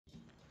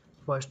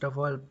First of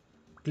all,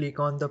 click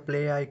on the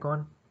play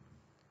icon.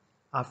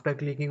 After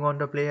clicking on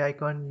the play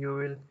icon, you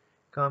will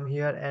come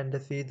here and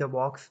see the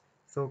box.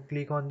 So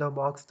click on the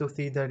box to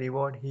see the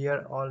reward.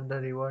 Here all the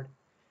reward.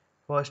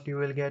 First you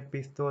will get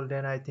pistol,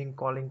 then I think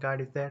calling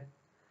card is there.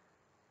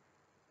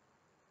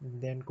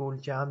 Then cool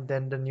charm,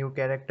 then the new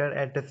character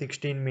at the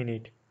 16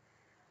 minute.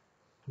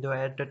 Though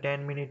at the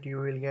 10 minute you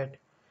will get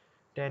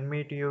 10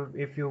 minute, you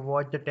if you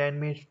watch the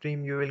 10-minute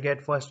stream you will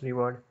get first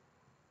reward.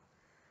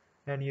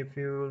 And if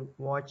you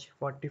watch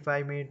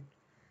 45-minute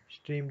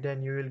stream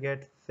then you will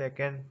get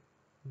second,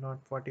 not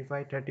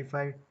 45,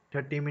 35,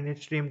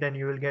 30-minute stream, then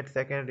you will get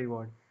second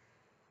reward.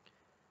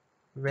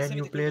 When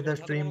you play the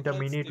stream the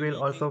minute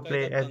will also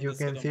play. As you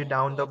can see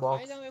down the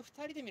box,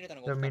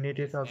 the minute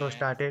is also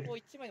started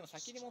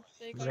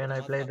when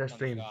I play the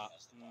stream.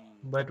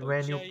 But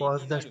when you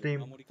pause the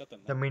stream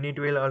the minute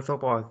will also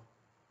pause.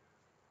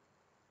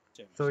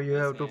 So you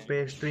have to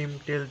play stream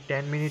till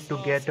 10 minutes to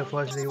get the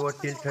first reward,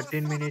 till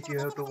 13 minutes you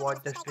have to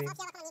watch the stream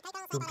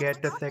to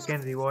get the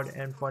second reward,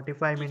 and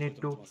 45 minutes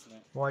to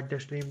watch the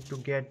stream to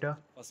get the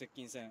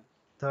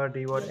third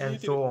reward, and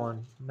so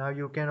on. Now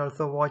you can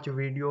also watch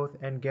videos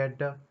and get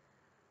the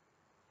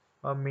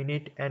a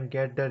minute and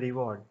get the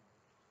reward.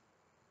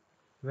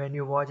 When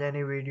you watch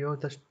any video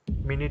the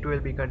minute will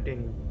be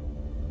continued,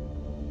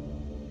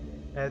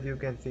 as you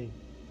can see.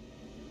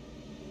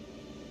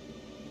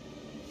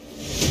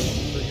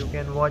 So you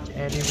can watch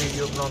any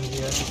video from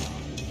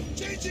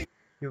here.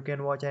 You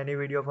can watch any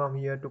video from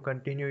here to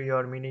continue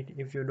your minute.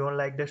 If you don't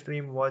like the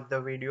stream, watch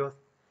the videos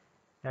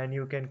and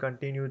you can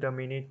continue the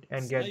minute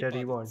and get the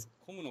reward.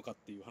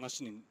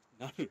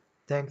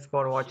 Thanks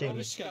for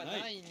watching.